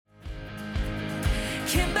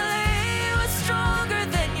Kimberly was stronger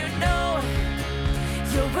than you know.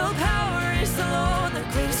 Your willpower is alone the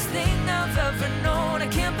greatest thing I've ever known. I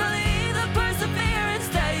can't believe the perseverance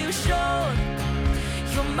that you showed.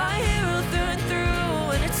 You're my hero through and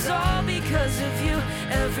through, and it's all because of you.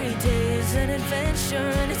 Every day is an adventure,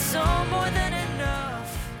 and it's all more than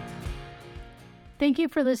enough. Thank you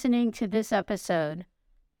for listening to this episode.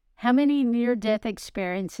 How many near-death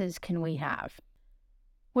experiences can we have?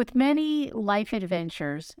 With many life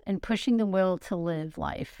adventures and pushing the will to live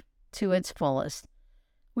life to its fullest,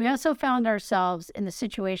 we also found ourselves in the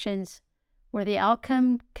situations where the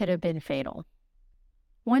outcome could have been fatal.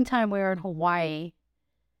 One time we were in Hawaii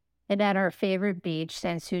and at our favorite beach,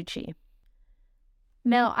 Sanssouci.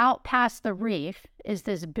 Now, out past the reef is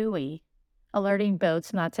this buoy alerting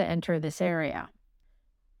boats not to enter this area.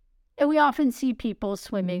 And we often see people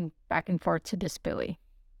swimming back and forth to this buoy.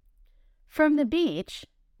 From the beach,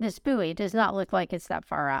 this buoy does not look like it's that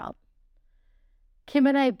far out. Kim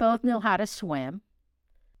and I both know how to swim.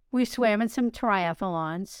 We swam in some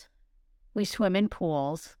triathlons. We swim in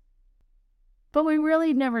pools. But we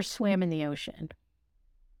really never swam in the ocean.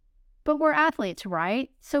 But we're athletes, right?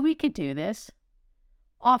 So we could do this.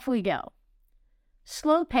 Off we go.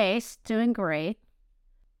 Slow pace, doing great.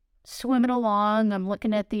 Swimming along, I'm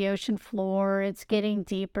looking at the ocean floor. It's getting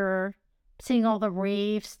deeper. Seeing all the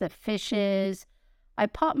reefs, the fishes. I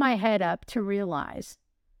pop my head up to realize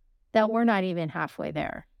that we're not even halfway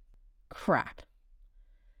there. Crap.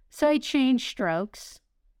 So I change strokes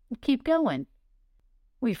and keep going.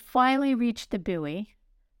 We finally reach the buoy.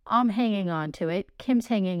 I'm hanging on to it. Kim's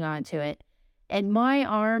hanging on to it. And my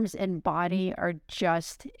arms and body are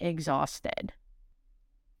just exhausted.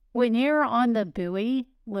 When you're on the buoy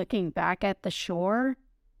looking back at the shore,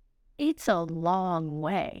 it's a long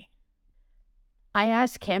way. I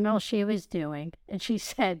asked Kim how she was doing, and she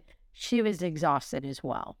said she was exhausted as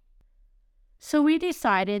well. So we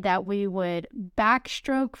decided that we would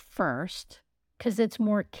backstroke first, because it's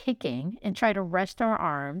more kicking, and try to rest our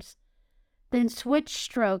arms, then switch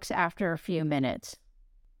strokes after a few minutes,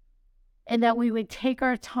 and that we would take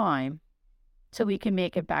our time so we can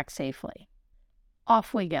make it back safely.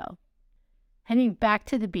 Off we go, heading back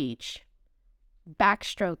to the beach,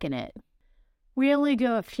 backstroking it. We only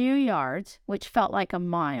go a few yards, which felt like a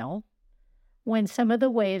mile, when some of the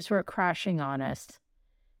waves were crashing on us.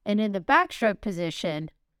 And in the backstroke position,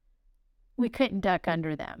 we couldn't duck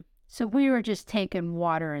under them. So we were just taking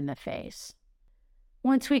water in the face.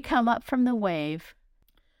 Once we come up from the wave,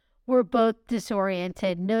 we're both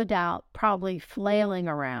disoriented, no doubt, probably flailing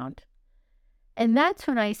around. And that's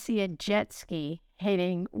when I see a jet ski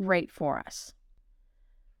heading right for us.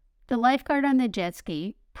 The lifeguard on the jet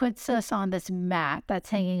ski puts us on this mat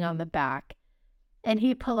that's hanging on the back, and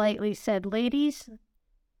he politely said, "Ladies,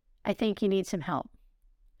 I think you need some help."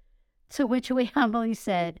 To which we humbly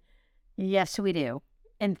said, "Yes, we do,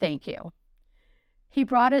 and thank you." He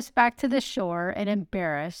brought us back to the shore, and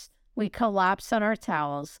embarrassed, we collapsed on our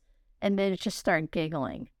towels and then just started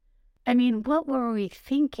giggling. I mean, what were we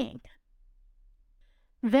thinking?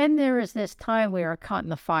 Then there was this time we were caught in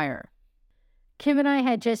the fire. Kim and I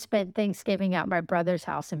had just spent Thanksgiving at my brother's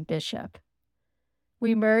house in Bishop.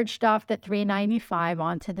 We merged off the 395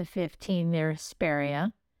 onto the 15 near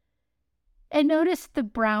Hesperia and noticed the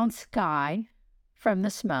brown sky from the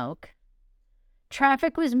smoke.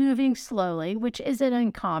 Traffic was moving slowly, which isn't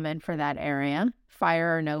uncommon for that area,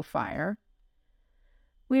 fire or no fire.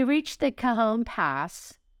 We reached the Cajon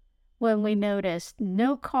Pass when we noticed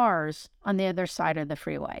no cars on the other side of the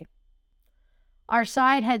freeway. Our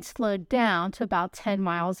side had slowed down to about 10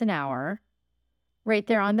 miles an hour, right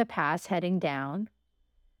there on the pass heading down,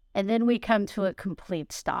 and then we come to a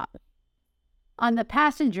complete stop. On the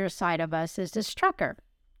passenger side of us is this trucker.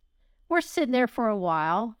 We're sitting there for a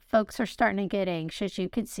while. Folks are starting to get anxious, you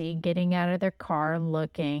can see, getting out of their car and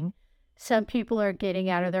looking. Some people are getting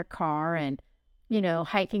out of their car and,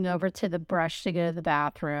 hiking over to the brush to go to the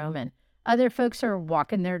bathroom, and other folks are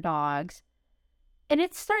walking their dogs. And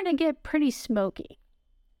it's starting to get pretty smoky.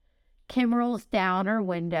 Kim rolls down her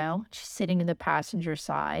window. She's sitting in the passenger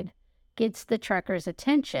side. Gets the trucker's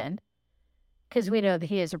attention because we know that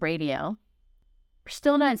he has a radio. We're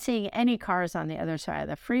still not seeing any cars on the other side of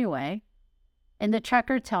the freeway. And the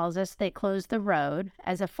trucker tells us they closed the road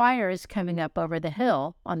as a fire is coming up over the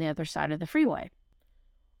hill on the other side of the freeway.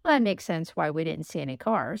 Well, that makes sense why we didn't see any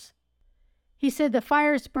cars. He said the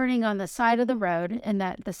fire is burning on the side of the road and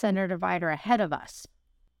that the center divider ahead of us.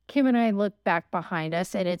 Kim and I look back behind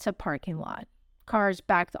us, and it's a parking lot. Cars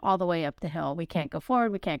backed all the way up the hill. We can't go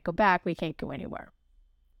forward. We can't go back. We can't go anywhere.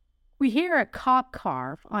 We hear a cop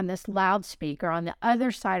car on this loudspeaker on the other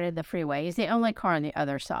side of the freeway. He's the only car on the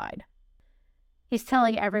other side. He's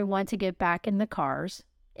telling everyone to get back in the cars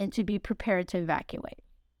and to be prepared to evacuate.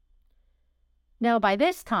 Now, by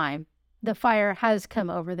this time, the fire has come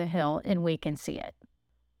over the hill and we can see it.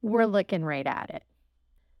 We're looking right at it.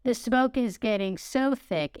 The smoke is getting so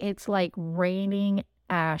thick, it's like raining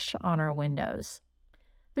ash on our windows.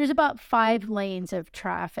 There's about 5 lanes of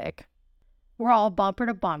traffic. We're all bumper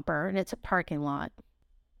to bumper, and it's a parking lot.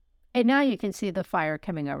 And now you can see the fire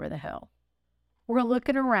coming over the hill. We're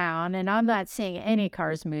looking around, and I'm not seeing any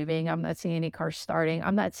cars moving. I'm not seeing any cars starting.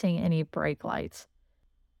 I'm not seeing any brake lights.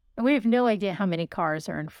 And we have no idea how many cars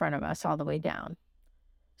are in front of us all the way down.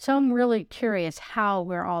 So I'm really curious how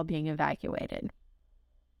we're all being evacuated.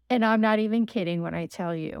 And I'm not even kidding when I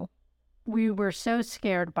tell you, we were so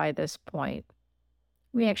scared by this point.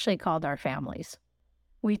 We actually called our families.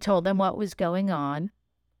 We told them what was going on.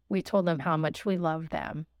 We told them how much we loved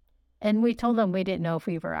them. And we told them we didn't know if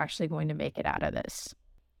we were actually going to make it out of this.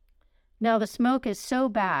 Now, the smoke is so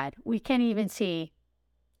bad, we can't even see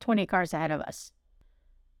 20 cars ahead of us.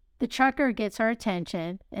 The trucker gets our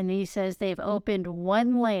attention, and he says they've opened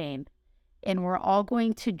 1 lane, and we're all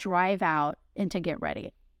going to drive out and to get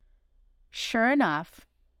ready. Sure enough,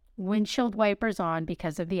 windshield wipers on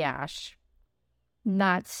because of the ash.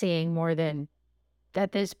 Not seeing more than,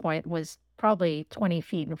 at this point, was probably 20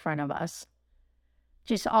 feet in front of us.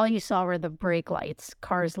 Just all you saw were the brake lights,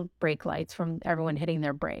 cars' brake lights from everyone hitting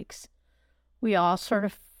their brakes. We all sort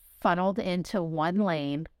of funneled into 1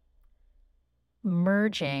 lane,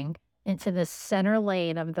 merging into the center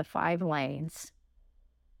lane of the 5 lanes,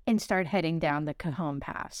 and start heading down the Cajon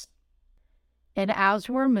Pass. And as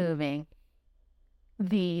we're moving,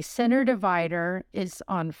 the center divider is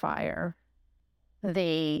on fire.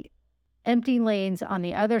 The empty lanes on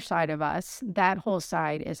the other side of us, that whole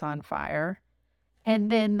side is on fire.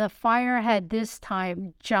 And then the fire had this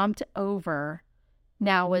time jumped over,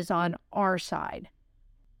 now was on our side.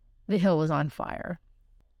 The hill was on fire.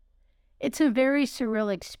 It's a very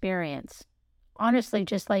surreal experience, honestly,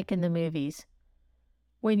 just like in the movies.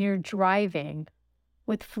 When you're driving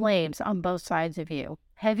with flames on both sides of you,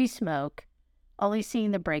 heavy smoke, only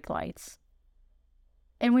seeing the brake lights.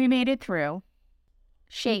 And we made it through,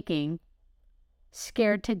 shaking,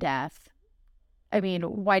 scared to death. I mean,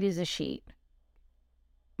 white as a sheet.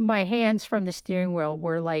 My hands from the steering wheel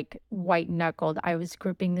were like white-knuckled. I was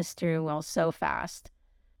gripping the steering wheel so fast.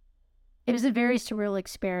 It was a very surreal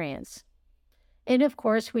experience. And of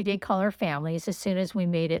course, we did call our families as soon as we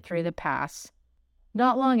made it through the pass.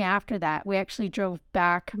 Not long after that, we actually drove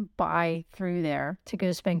back by through there to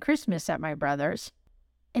go spend Christmas at my brother's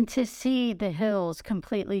and to see the hills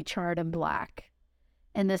completely charred and black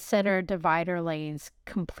and the center divider lanes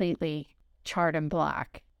completely charred and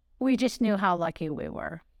black. We just knew how lucky we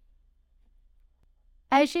were.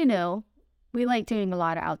 As you know, we like doing a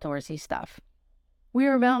lot of outdoorsy stuff. We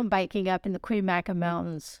were mountain biking up in the Queen Maca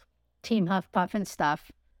Mountains, Team Huff Puff and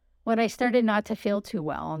stuff, when I started not to feel too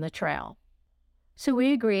well on the trail. So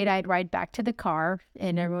we agreed I'd ride back to the car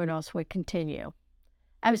and everyone else would continue.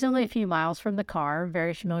 I was only a few miles from the car,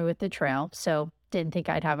 very familiar with the trail, so didn't think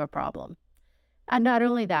I'd have a problem. And not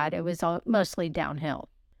only that, it was mostly downhill.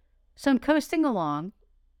 So I'm coasting along,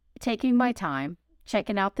 taking my time,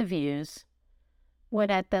 checking out the views,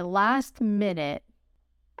 when at the last minute,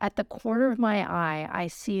 at the corner of my eye, I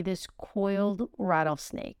see this coiled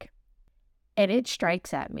rattlesnake. And it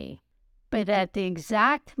strikes at me. But at the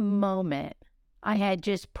exact moment, I had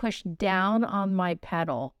just pushed down on my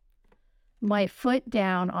pedal, my foot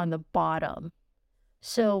down on the bottom.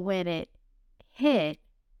 So when it hit,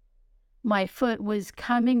 my foot was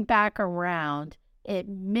coming back around. It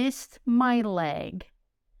missed my leg,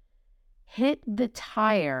 hit the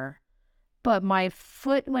tire, but my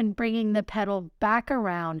foot, when bringing the pedal back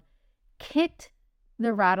around, kicked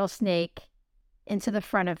the rattlesnake into the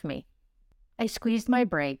front of me. I squeezed my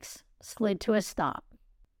brakes, slid to a stop.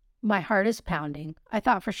 My heart is pounding. I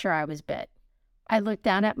thought for sure I was bit. I looked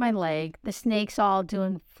down at my leg. The snake's all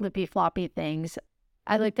doing flippy floppy things.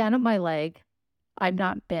 I looked down at my leg. I'm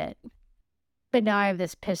not bit. But now I have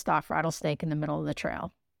this pissed off rattlesnake in the middle of the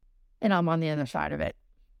trail. And I'm on the other side of it.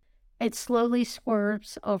 It slowly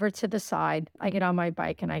swerves over to the side. I get on my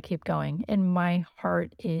bike and I keep going. And my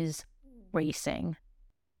heart is racing.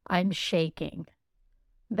 I'm shaking.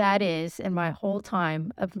 That is, in my whole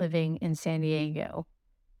time of living in San Diego,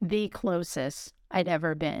 the closest I'd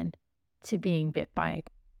ever been to being bit by a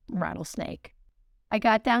rattlesnake. I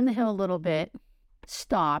got down the hill a little bit,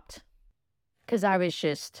 stopped, because I was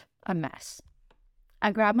just a mess.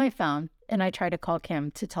 I grabbed my phone and I tried to call Kim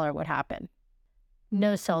to tell her what happened.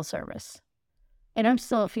 no cell service. And I'm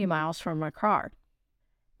still a few miles from my car.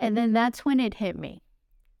 And then that's when it hit me.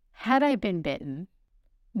 Had I been bitten,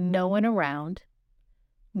 no one around,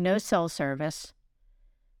 no cell service,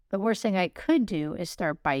 the worst thing I could do is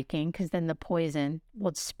start biking because then the poison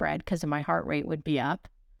would spread because my heart rate would be up.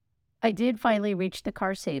 I did finally reach the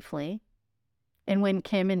car safely. And when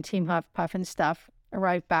Kim and Team Huff Puff and stuff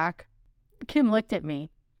arrived back, Kim looked at me,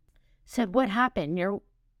 said, "What happened? You're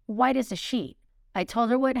white as a sheet." I told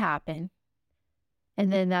her what happened.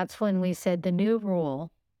 And then that's when we said the new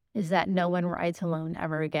rule is that no one rides alone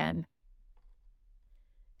ever again.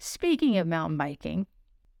 Speaking of mountain biking,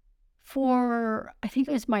 I think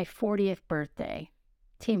it was my 40th birthday,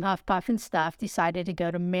 Team Huff Puff and stuff decided to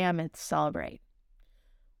go to Mammoth to celebrate.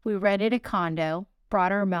 We rented a condo,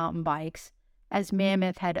 brought our mountain bikes, as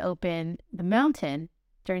Mammoth had opened the mountain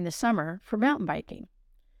during the summer for mountain biking.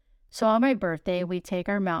 So on my birthday, we take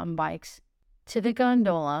our mountain bikes to the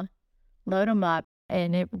gondola, load them up,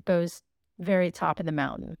 and it goes very top of the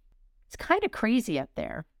mountain. It's kind of crazy up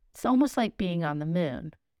there. It's almost like being on the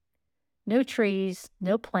moon. No trees,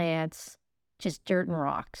 no plants, just dirt and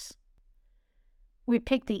rocks. We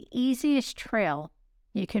picked the easiest trail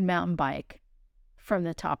you can mountain bike from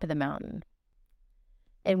the top of the mountain.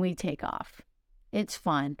 And we take off. It's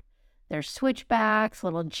fun. There's switchbacks,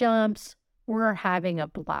 little jumps. We're having a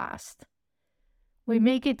blast. We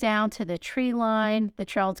make it down to the tree line. The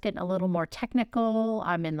trail's getting a little more technical.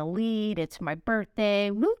 I'm in the lead. It's my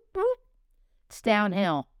birthday. Whoop, whoop. It's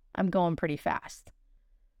downhill. I'm going pretty fast.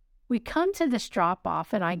 We come to this drop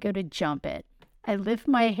off and I go to jump it. I lift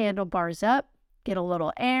my handlebars up, get a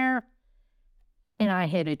little air, and I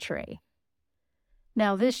hit a tree.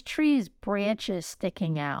 Now this tree's branches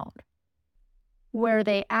sticking out where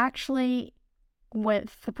they actually went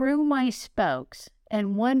through my spokes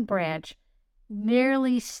and one branch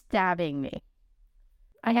nearly stabbing me.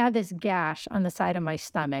 I had this gash on the side of my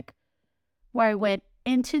stomach where I went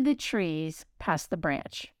into the trees past the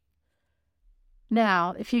branch.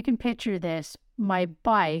 Now, if you can picture this, my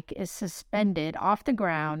bike is suspended off the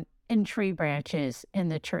ground in tree branches in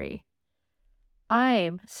the tree.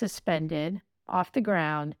 I'm suspended off the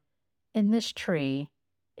ground in this tree,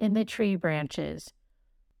 in the tree branches,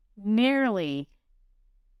 within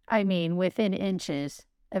inches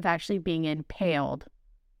of actually being impaled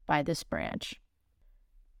by this branch.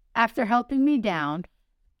 After helping me down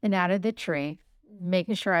and out of the tree,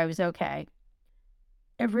 making sure I was okay,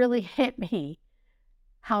 it really hit me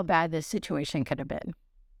how bad this situation could have been.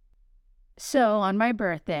 So on my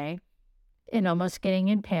birthday, in almost getting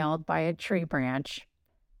impaled by a tree branch,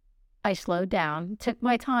 I slowed down, took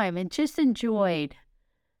my time, and just enjoyed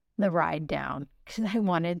the ride down because I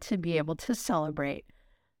wanted to be able to celebrate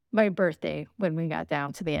my birthday when we got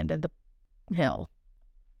down to the end of the hill.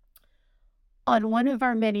 On one of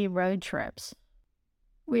our many road trips,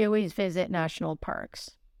 we always visit national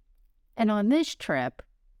parks. And on this trip,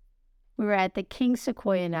 we were at the King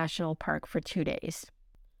Sequoia National Park for 2 days.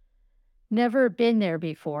 Never been there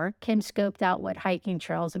before, Kim scoped out what hiking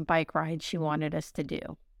trails and bike rides she wanted us to do.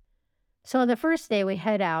 So on the first day, we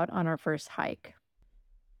head out on our first hike.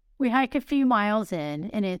 We hike a few miles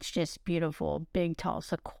in, and it's just beautiful. Big, tall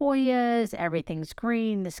sequoias, everything's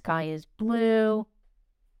green, the sky is blue.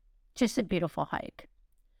 Just a beautiful hike.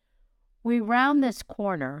 We round this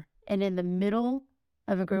corner, and in the middle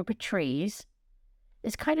of a group of trees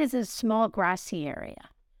is kind of this small grassy area.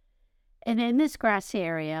 And in this grassy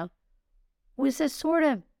area was a sort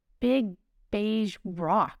of big beige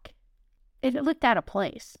rock. It looked out of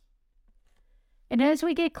place. And as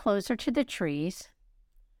we get closer to the trees,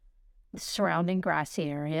 the surrounding grassy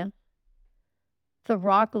area, the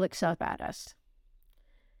rock looks up at us.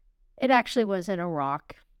 It actually wasn't a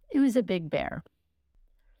rock. It was a big bear.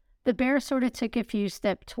 The bear sort of took a few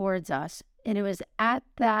steps towards us, and it was at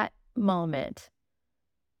that moment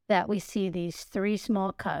that we see these 3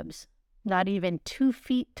 small cubs, not even 2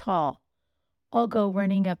 feet tall, all go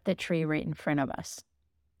running up the tree right in front of us.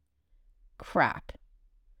 Crap.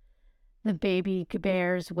 The baby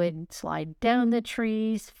bears would slide down the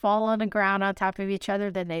trees, fall on the ground on top of each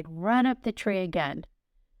other, then they'd run up the tree again.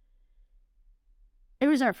 It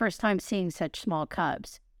was our first time seeing such small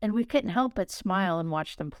cubs, and we couldn't help but smile and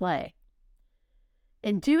watch them play.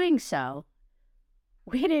 In doing so,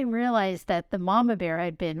 we didn't realize that the mama bear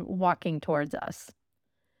had been walking towards us.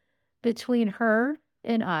 Between her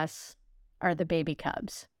and us are the baby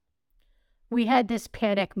cubs. We had this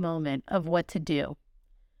panic moment of what to do.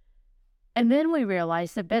 And then we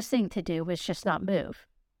realized the best thing to do was just not move.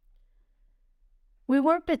 We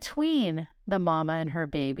weren't between the mama and her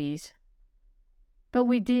babies, but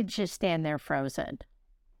we did just stand there frozen.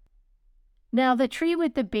 Now, the tree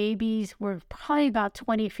with the babies were probably about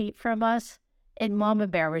 20 feet from us, and Mama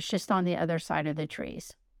Bear was just on the other side of the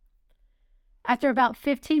trees. After about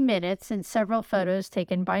 15 minutes and several photos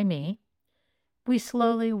taken by me, we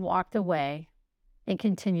slowly walked away and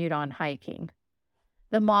continued on hiking.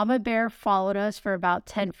 The Mama Bear followed us for about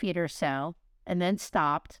 10 feet or so, and then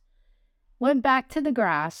stopped, went back to the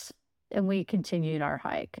grass, and we continued our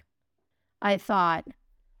hike. I thought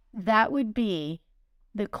that would be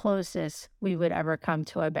the closest we would ever come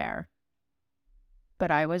to a bear.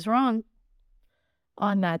 But I was wrong.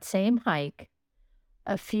 On that same hike,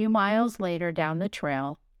 a few miles later down the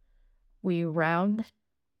trail, we round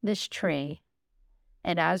this tree,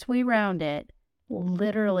 and as we round it,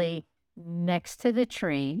 literally next to the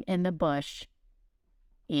tree in the bush,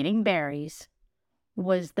 eating berries,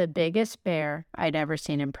 was the biggest bear I'd ever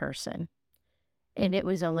seen in person. And it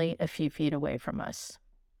was only a few feet away from us.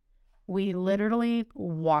 We literally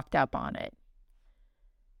walked up on it.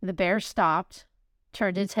 The bear stopped,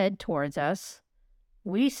 turned its head towards us.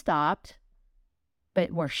 We stopped,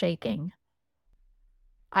 but were shaking.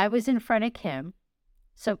 I was in front of Kim,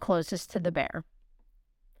 so closest to the bear.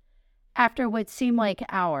 After what seemed like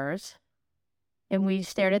hours, and we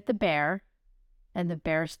stared at the bear, and the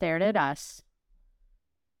bear stared at us,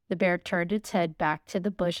 the bear turned its head back to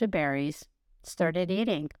the bush of berries, started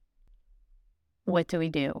eating. What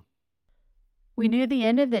do? We knew the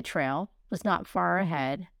end of the trail was not far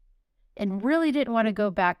ahead and really didn't want to go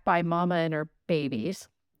back by Mama and her babies.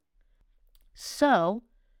 So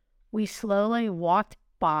we slowly walked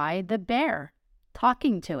by the bear,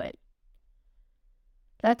 talking to it.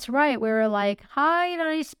 That's right. We were like, "Hi,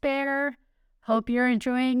 nice bear. Hope you're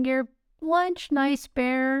enjoying your lunch, nice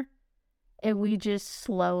bear." And we just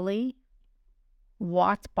slowly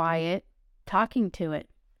walked by it, talking to it.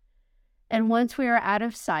 And once we were out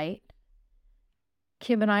of sight,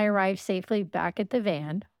 Kim and I arrived safely back at the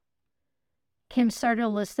van. Kim started a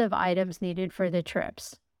list of items needed for the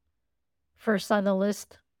trips. First on the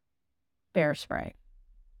list, bear spray.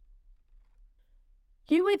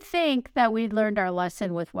 You would think that we'd learned our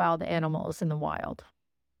lesson with wild animals in the wild,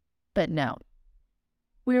 but no.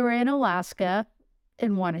 We were in Alaska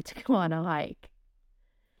and wanted to go on a hike.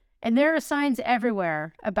 And there are signs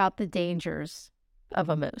everywhere about the dangers of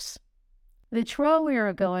a moose. The trail we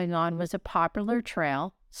were going on was a popular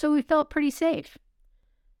trail, so we felt pretty safe.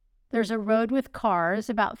 There's a road with cars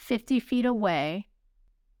about 50 feet away,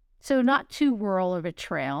 so not too rural of a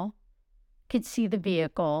trail. Could see the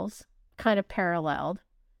vehicles, kind of paralleled.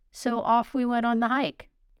 So off we went on the hike.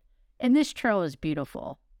 And this trail is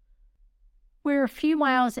beautiful. We're a few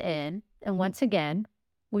miles in, and once again,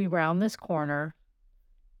 we round this corner.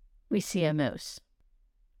 We see a moose.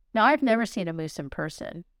 Now, I've never seen a moose in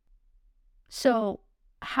person. So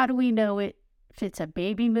how do we know if it's a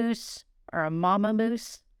baby moose or a mama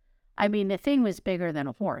moose? I mean, the thing was bigger than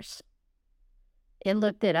a horse. It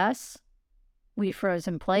looked at us. We froze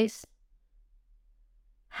in place.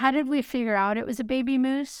 How did we figure out it was a baby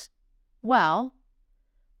moose? Well,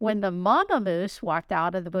 when the mama moose walked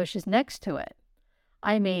out of the bushes next to it.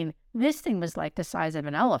 I mean, this thing was like the size of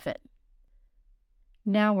an elephant.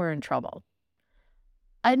 Now we're in trouble.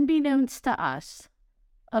 Unbeknownst to us,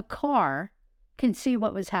 a car can see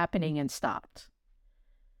what was happening and stopped.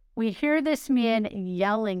 We hear this man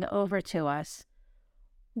yelling over to us,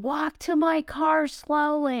 "Walk to my car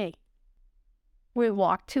slowly." We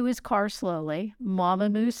walked to his car slowly, Mama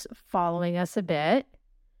Moose following us a bit.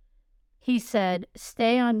 He said,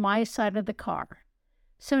 "Stay on my side of the car."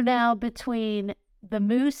 So now between the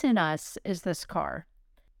moose and us is this car.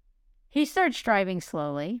 He starts driving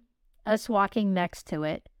slowly, us walking next to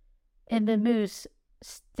it, and the moose,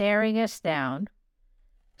 staring us down,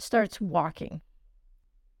 starts walking.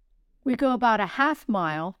 We go about a half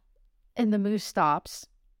mile, and the moose stops.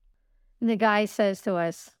 And the guy says to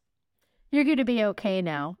us, "You're going to be okay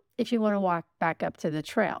now if you want to walk back up to the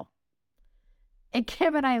trail." And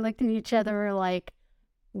Kim and I looked at each other and were like,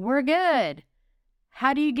 "We're good.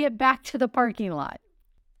 How do you get back to the parking lot?"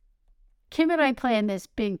 Kim and I planned this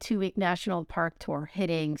big 2-week national park tour,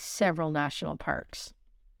 hitting several national parks.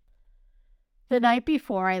 The night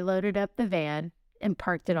before, I loaded up the van and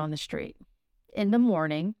parked it on the street. In the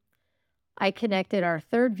morning, I connected our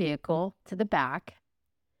third vehicle to the back.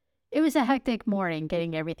 It was a hectic morning,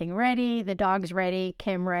 getting everything ready, the dogs ready,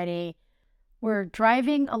 Kim ready. We're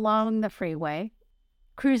driving along the freeway,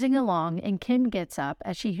 cruising along, and Kim gets up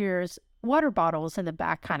as she hears water bottles in the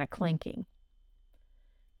back kind of clinking.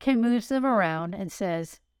 Kim moves them around and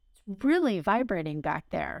says, "It's really vibrating back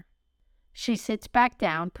there." She sits back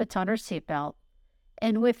down, puts on her seatbelt,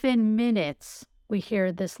 and within minutes, we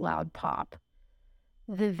hear this loud pop.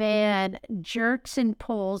 The van jerks and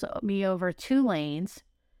pulls me over 2 lanes,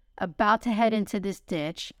 about to head into this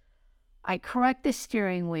ditch. I correct the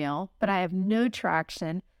steering wheel, but I have no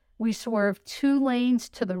traction. We swerve 2 lanes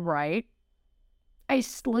to the right. I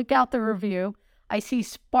look out the review. I see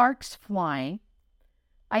sparks flying.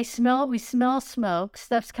 We smell smoke.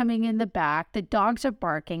 Stuff's coming in the back. The dogs are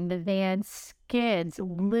barking. The van skids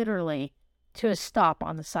literally to a stop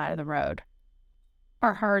on the side of the road.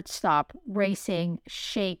 Our hearts stop racing,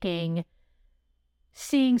 shaking,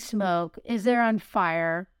 seeing smoke. Is there on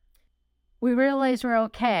fire? We realize we're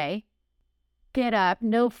okay. Get up,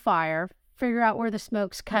 no fire. Figure out where the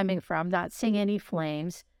smoke's coming from, not seeing any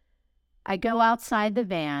flames. I go outside the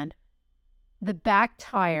van. The back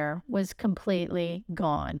tire was completely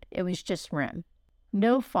gone. It was just rim.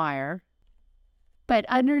 No fire. But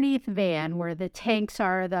underneath van, where the tanks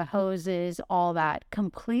are, the hoses, all that,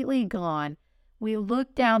 completely gone. We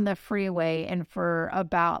look down the freeway, and for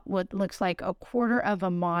about what looks like a quarter of a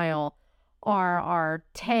mile are our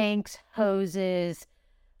tanks, hoses,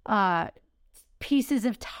 pieces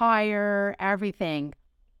of tire, everything,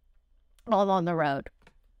 all on the road.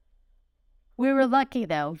 We were lucky,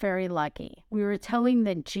 though, very lucky. We were towing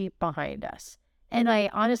the Jeep behind us. And I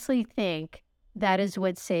honestly think that is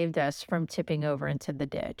what saved us from tipping over into the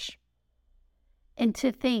ditch. And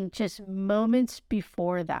to think just moments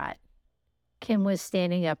before that, Kim was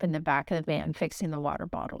standing up in the back of the van fixing the water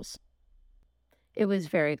bottles. It was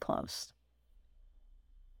very close.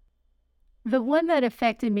 The one that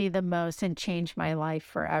affected me the most and changed my life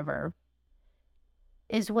forever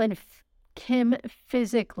is when Kim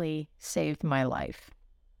physically saved my life.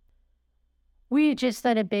 We had just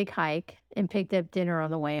done a big hike and picked up dinner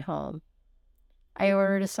on the way home. I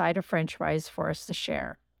ordered a side of French fries for us to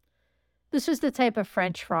share. This was the type of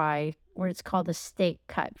French fry where it's called a steak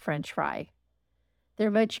cut French fry. They're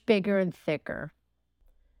much bigger and thicker.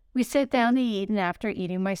 We sat down to eat, and after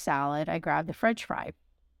eating my salad, I grabbed the French fry.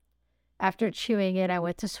 After chewing it, I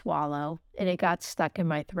went to swallow, and it got stuck in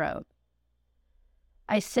my throat.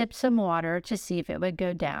 I sipped some water to see if it would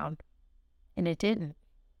go down, and it didn't.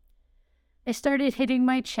 I started hitting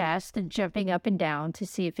my chest and jumping up and down to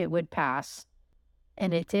see if it would pass,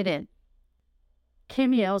 and it didn't.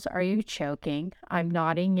 Kim yells, "Are you choking?" I'm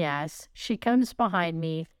nodding yes. She comes behind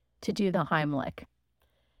me to do the Heimlich,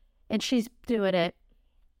 and she's doing it,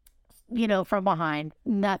 from behind.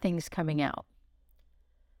 Nothing's coming out.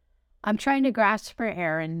 I'm trying to grasp for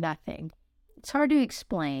air and nothing. It's hard to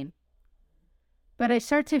explain. But I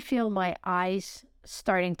start to feel my eyes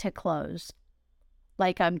starting to close,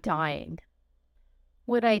 like I'm dying.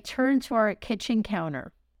 When I turn to our kitchen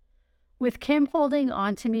counter, with Kim holding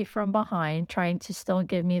onto me from behind, trying to still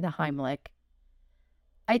give me the Heimlich,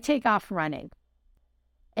 I take off running,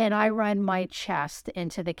 and I run my chest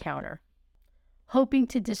into the counter, hoping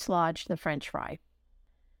to dislodge the French fry.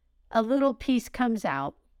 A little piece comes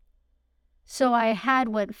out, so I had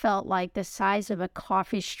what felt like the size of a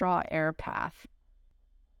coffee straw air path.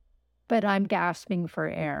 But I'm gasping for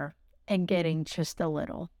air and getting just a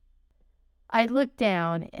little. I look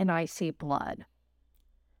down and I see blood.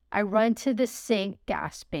 I run to the sink,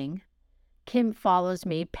 gasping. Kim follows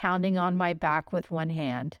me, pounding on my back with one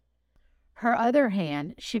hand. Her other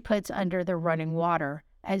hand she puts under the running water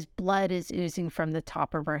as blood is oozing from the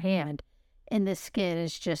top of her hand, and the skin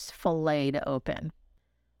is just filleted open.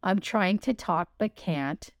 I'm trying to talk but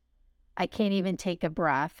can't. I can't even take a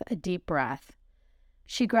deep breath.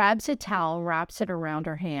 She grabs a towel, wraps it around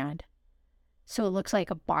her hand, so it looks like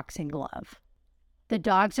a boxing glove. The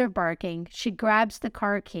dogs are barking. She grabs the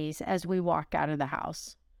car keys as we walk out of the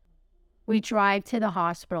house. We drive to the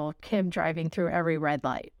hospital, Kim driving through every red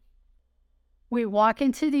light. We walk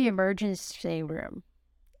into the emergency room.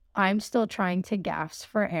 I'm still trying to gasp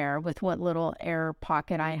for air with what little air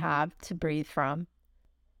pocket I have to breathe from.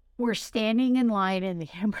 We're standing in line in the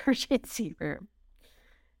emergency room,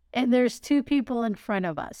 and there's 2 people in front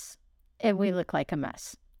of us, and we look like a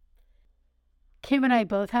mess. Kim and I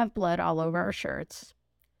both have blood all over our shirts.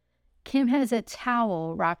 Kim has a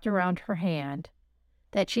towel wrapped around her hand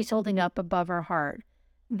that she's holding up above her heart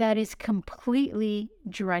that is completely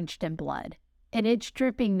drenched in blood, and it's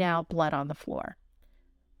dripping now blood on the floor.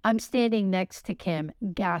 I'm standing next to Kim,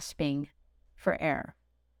 gasping for air,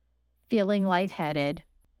 feeling lightheaded.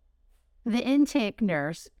 The intake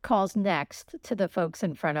nurse calls next to the folks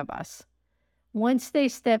in front of us. Once they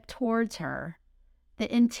step towards her, the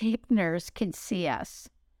intake nurse can see us.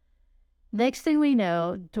 Next thing we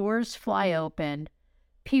know, doors fly open,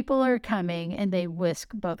 people are coming, and they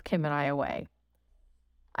whisk both Kim and I away.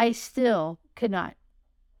 I still could not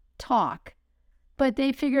talk, but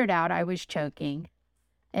they figured out I was choking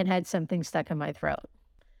and had something stuck in my throat.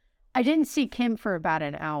 I didn't see Kim for about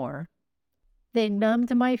an hour. They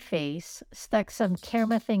numbed my face, stuck some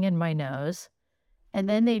camera thing in my nose, and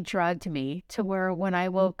then they drugged me to where when I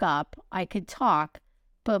woke up, I could talk,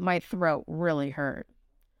 but my throat really hurt.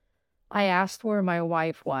 I asked where my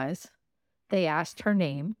wife was. They asked her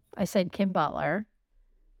name. I said Kim Butler.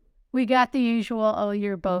 We got the usual, oh,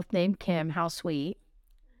 you're both named Kim, how sweet.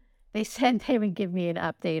 They said they would give me an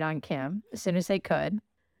update on Kim as soon as they could.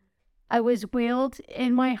 I was wheeled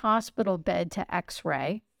in my hospital bed to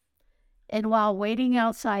X-ray, and while waiting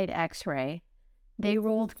outside X-ray, they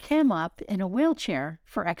rolled Kim up in a wheelchair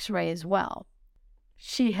for X-ray as well.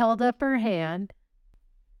 She held up her hand.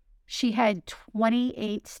 She had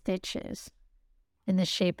 28 stitches in the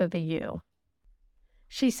shape of a U.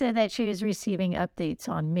 She said that she was receiving updates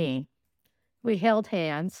on me. We held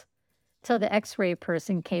hands till the X-ray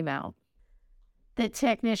person came out. The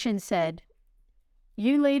technician said,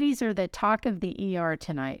 "You ladies are the talk of the ER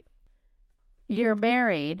tonight. You're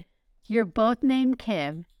married, you're both named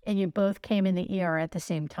Kim, and you both came in the ER at the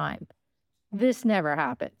same time. This never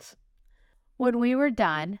happens." When we were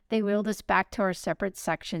done, they wheeled us back to our separate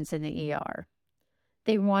sections in the ER.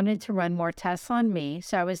 They wanted to run more tests on me,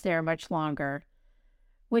 so I was there much longer.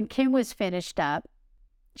 When Kim was finished up,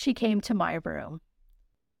 she came to my room.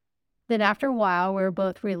 Then after a while, we were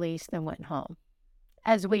both released and went home.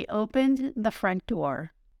 As we opened the front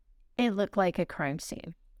door, it looked like a crime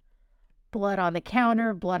scene. Blood on the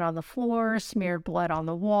counter, blood on the floor, smeared blood on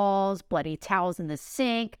the walls, bloody towels in the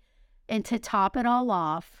sink, and to top it all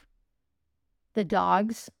off, the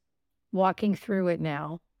dogs walking through it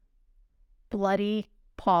now, bloody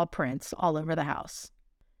paw prints all over the house.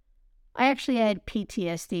 I actually had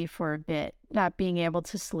PTSD for a bit, not being able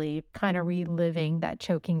to sleep, kind of reliving that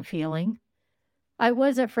choking feeling. I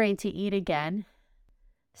was afraid to eat again.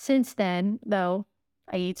 Since then, though,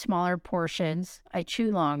 I eat smaller portions, I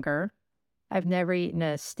chew longer. I've never eaten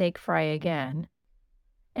a steak fry again.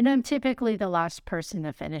 And I'm typically the last person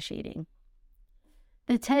to finish eating.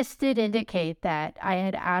 The test did indicate that I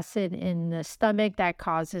had acid in the stomach that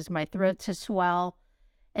causes my throat to swell,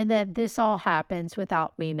 and that this all happens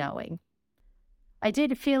without me knowing. I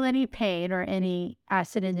didn't feel any pain or any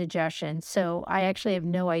acid indigestion, so I actually have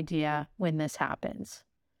no idea when this happens.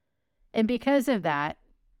 And because of that,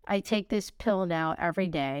 I take this pill now every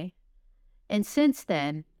day, and since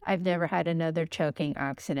then, I've never had another choking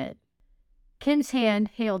accident. Kim's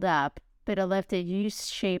hand healed up, but it left a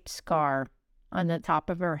U-shaped scar on the top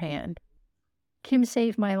of her hand. Kim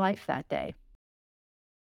saved my life that day.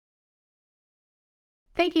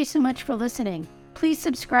 Thank you so much for listening. Please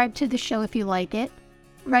subscribe to the show if you like it.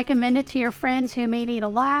 Recommend it to your friends who may need a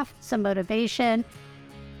laugh, some motivation,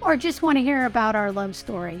 or just want to hear about our love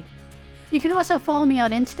story. You can also follow me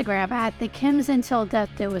on Instagram at the Kims Until Death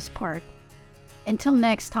Do Us Part. Until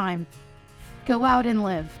next time, go out and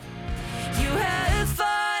live. You have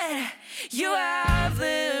fought, you have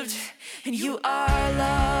lived, and you are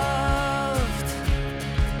loved.